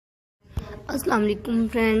अस्सलाम वालेकुम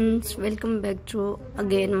friends, welcome back to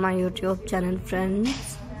again my YouTube channel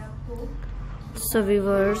friends. So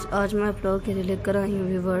viewers, आज मैं आप लोगों के लिए लेकर आई हूँ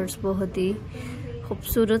व्यूवर्स बहुत ही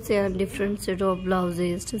खूबसूरत से and different set of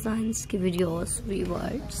blouses designs की videos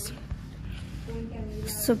viewers.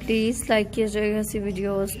 So please like कीजिएगा इसी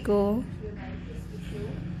वीडियोस को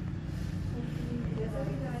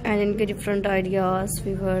एंड इनके डिफरेंट आइडियाज़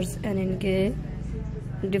व्यूवर्स एंड इनके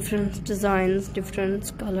different designs, different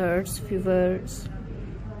colors viewers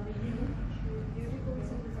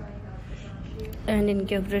and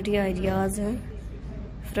इनके pretty ideas हैं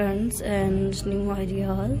friends and new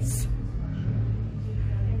ideas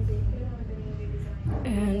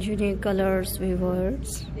and unique colors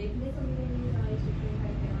viewers.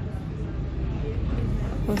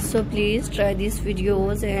 Also please try these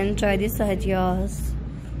videos and try these ideas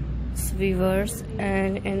viewers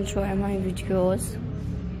and enjoy my videos.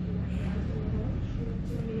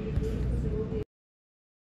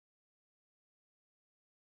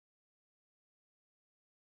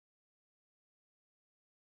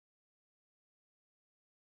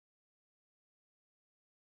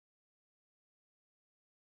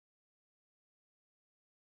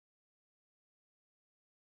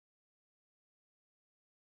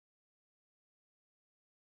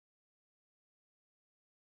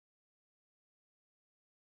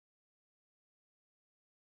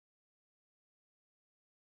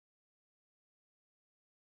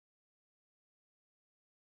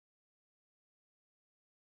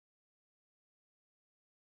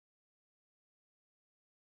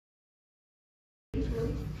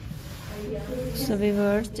 सभी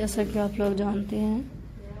viewers, जैसा कि आप लोग जानते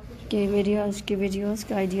हैं कि मेरी आज की वीडियोस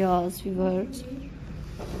का आइडियाज़ व्यूअर्स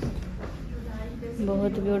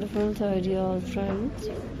बहुत ब्यूटीफुल था ideas friends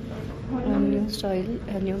and new style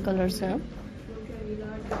and new colours हैं।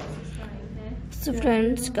 सो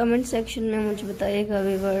फ्रेंड्स, कमेंट सेक्शन में मुझे बताइएगा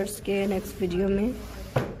व्यूअर्स के नेक्स्ट वीडियो में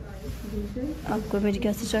आपको मेरी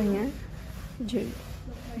कैसे चाहिए जी।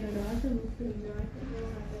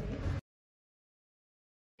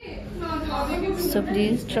 सो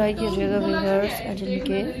प्लीज़ ट्राई कीजिएगा व्यूअर्स एंड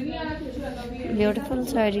इनके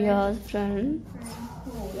beautiful ideas friends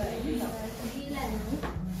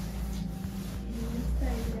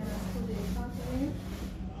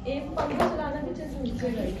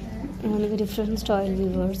and different style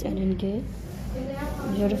viewers and इनके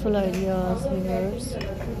beautiful ideas viewers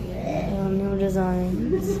and new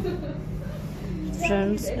designs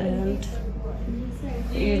friends and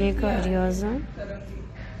unique ideas हैं।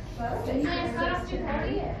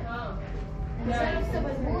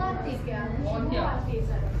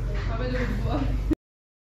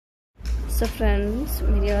 So friends,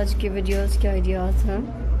 मेरी आज की वीडियोस के आइडियाज़ हैं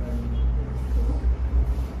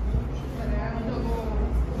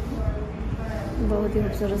बहुत ही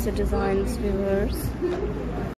खूबसूरत से डिज़ाइंस व्यूअर्स